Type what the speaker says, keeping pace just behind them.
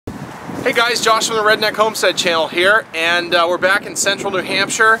Hey guys, Josh from the Redneck Homestead channel here, and we're back in central New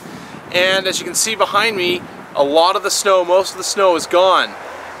Hampshire, and as you can see behind me, a lot of the snow, most of the snow is gone.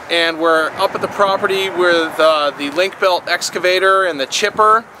 And we're up at the property with the link belt excavator and the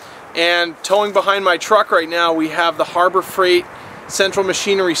chipper, and towing behind my truck right now we have the Harbor Freight Central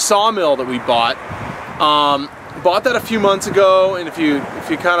Machinery sawmill that we bought. Bought that a few months ago, and if you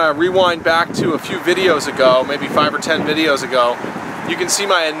kind of rewind back to a few videos ago, maybe 5 or 10 videos ago, you can see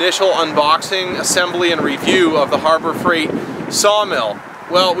my initial unboxing, assembly, and review of the Harbor Freight sawmill.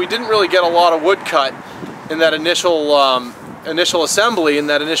 Well, we didn't really get a lot of wood cut in that initial assembly, in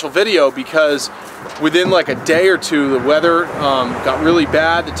that initial video, because within like a day or two the weather got really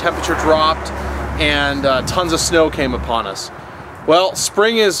bad, the temperature dropped, and tons of snow came upon us. Well,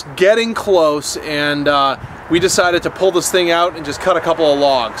 spring is getting close, and we decided to pull this thing out and just cut a couple of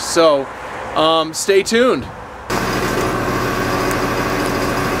logs. So stay tuned.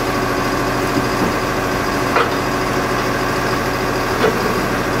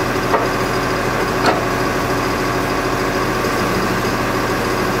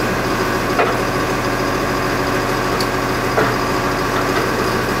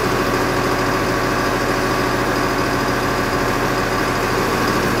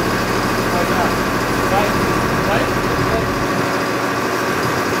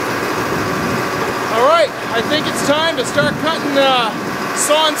 I think it's time to start cutting,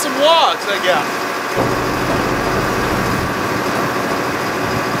 sawing some logs, I guess.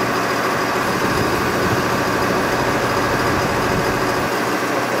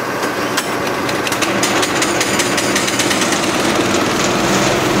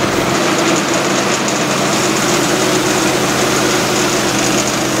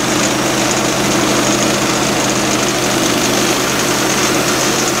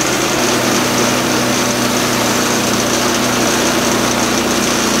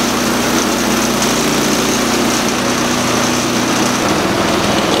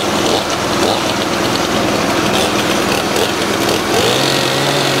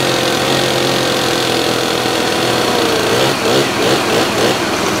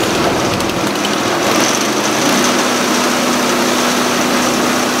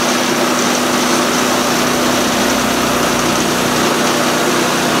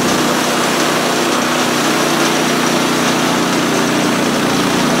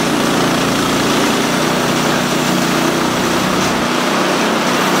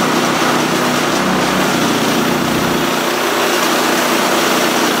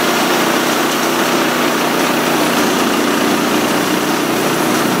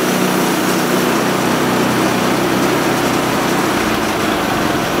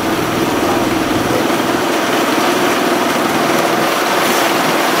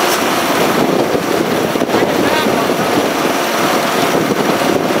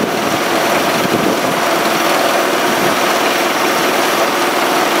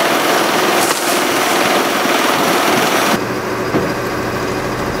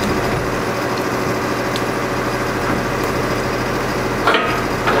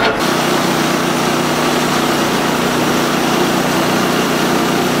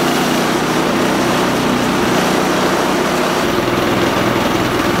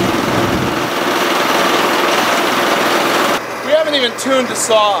 Even tuned to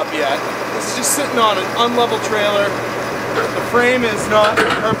saw up yet. This is just sitting on an unlevel trailer. The frame is not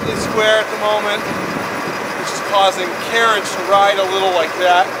perfectly square at the moment, which is causing carriage to ride a little like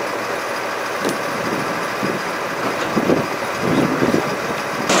that.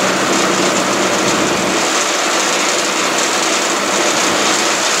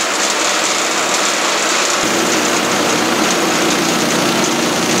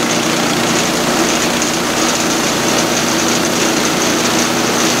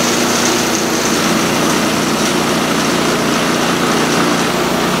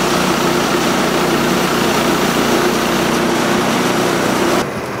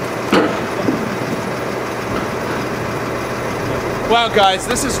 Wow guys,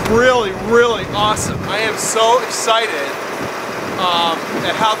 this is really awesome. I am so excited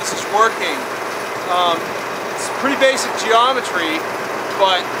at how this is working. It's pretty basic geometry,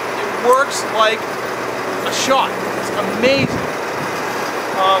 but it works like a shot. It's amazing.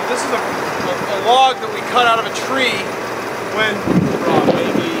 This is a log that we cut out of a tree when,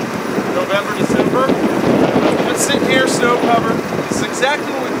 maybe November, December. It's been sitting here, snow covered. This is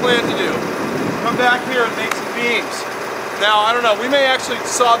exactly what we plan to do. Come back here and make some beams. Now, I don't know, we may actually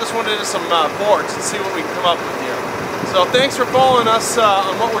saw this one into some boards and see what we can come up with here. So thanks for following us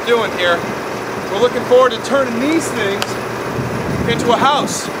on what we're doing here. We're looking forward to turning these things into a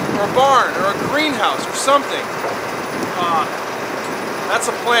house, or a barn, or a greenhouse, or something. That's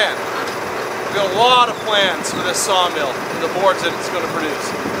a plan. We've got a lot of plans for this sawmill and the boards that it's going to produce.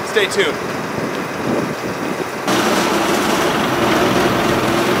 Stay tuned.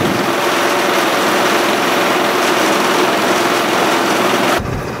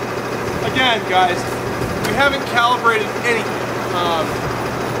 Again, guys, we haven't calibrated anything.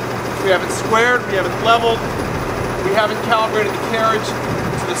 We haven't squared, we haven't leveled, we haven't calibrated the carriage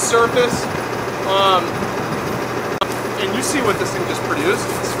to the surface. And you see what this thing just produced.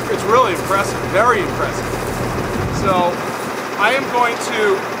 It's really impressive, very impressive. So I am going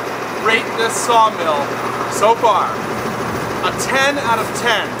to rate this sawmill so far a 10 out of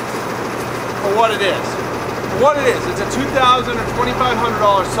 10 for what it is. For what it is, it's a $2,000 or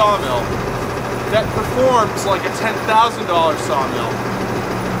 $2,500 sawmill that performs like a $10,000 sawmill.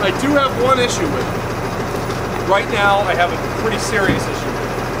 I do have one issue with it. Right now I have a pretty serious issue with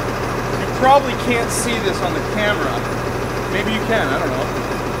it. You probably can't see this on the camera. Maybe you can, I don't know.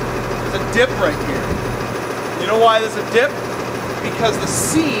 There's a dip right here. You know why there's a dip? Because the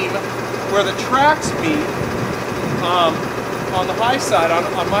seam where the tracks meet on the high side,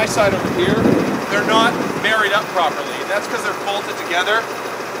 on my side over here, they're not married up properly. That's because they're bolted together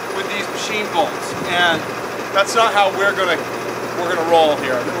with these machine bolts. And that's not how we're gonna roll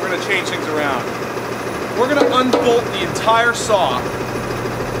here. We're gonna change things around. We're gonna unbolt the entire saw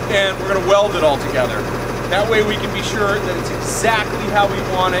and we're gonna weld it all together. That way we can be sure that it's exactly how we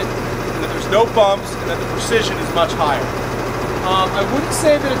want it, and that there's no bumps, and that the precision is much higher. I wouldn't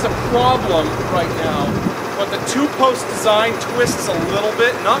say that it's a problem right now, but the two-post design twists a little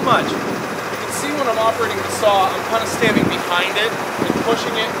bit, not much. You can see when I'm operating the saw, I'm kind of standing behind it and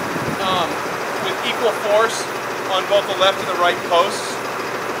pushing it with equal force on both the left and the right posts.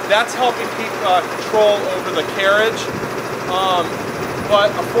 That's helping keep control over the carriage. But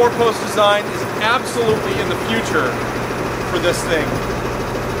a four-post design is absolutely in the future for this thing.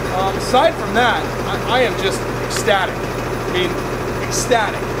 Aside from that, I am just ecstatic. I mean,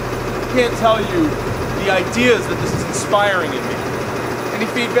 ecstatic. I can't tell you the ideas that this is inspiring in me.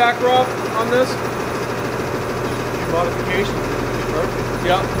 Any feedback, Rob, on this? Modifications is perfect.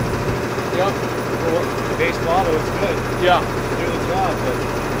 Yeah. Yeah. For the base model, it's good. Yeah. Do the job, but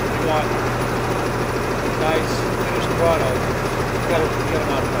if you want a nice finished product, you gotta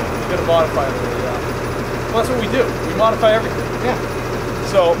modify it. You gotta modify it a little, yeah. Well, that's what we do. We modify everything. Yeah.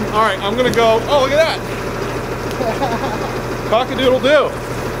 So, all right, I'm gonna go. Oh, look at that! Cock-a-doodle-doo.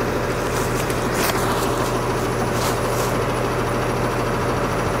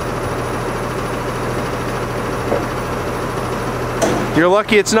 You're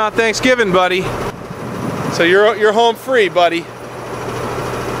lucky it's not Thanksgiving, buddy. So you're home free, buddy.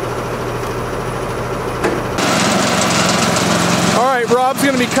 All right, Rob's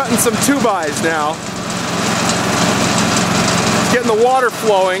gonna be cutting some 2x now. Getting the water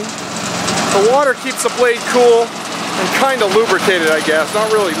flowing. The water keeps the blade cool and kind of lubricated, I guess.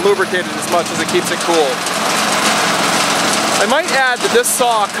 Not really lubricated as much as it keeps it cool. I might add that this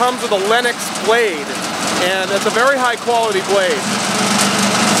saw comes with a Redneck blade, and it's a very high quality blade.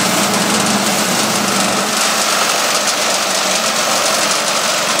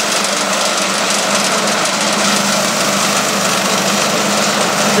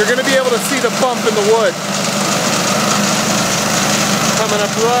 You're going to be able to see the bump in the wood. Coming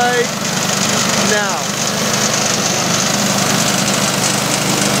up right now.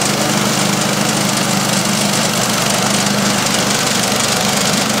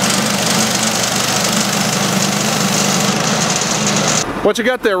 What you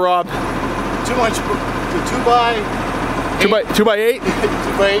got there, Rob? 2x8. 2x8?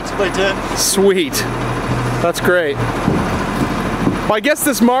 2x8, 2x10. Sweet. That's great. Well, I guess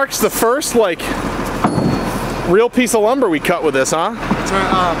this marks the first, like, real piece of lumber we cut with this, huh? It's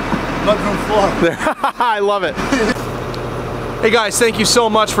our mudroom floor. I love it. Hey guys, thank you so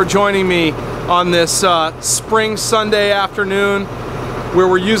much for joining me on this spring Sunday afternoon where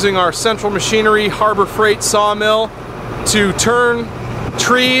we're using our Central Machinery Harbor Freight Sawmill to turn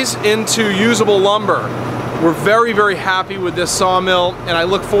trees into usable lumber. We're very, very happy with this sawmill, and I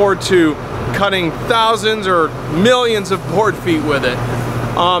look forward to cutting thousands or millions of board feet with it.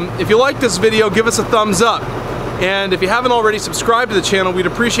 If you like this video, give us a thumbs up. And if you haven't already subscribed to the channel, we'd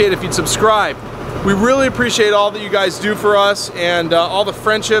appreciate it if you'd subscribe. We really appreciate all that you guys do for us, and all the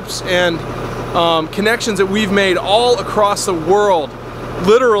friendships and connections that we've made all across the world.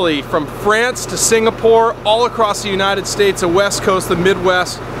 Literally from France to Singapore, all across the United States, the West Coast, the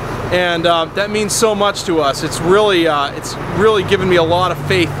Midwest. And that means so much to us. It's really given me a lot of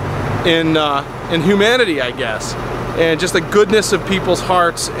faith in humanity, I guess, and just the goodness of people's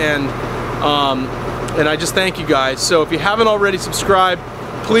hearts, and I just thank you guys. So if you haven't already subscribed,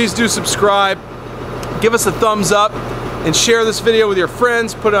 please do subscribe, give us a thumbs up, and share this video with your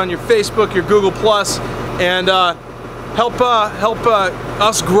friends. Put it on your Facebook, your Google+, and help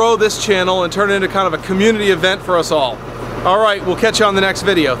us grow this channel and turn it into kind of a community event for us all. All right, we'll catch you on the next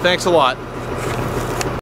video. Thanks a lot.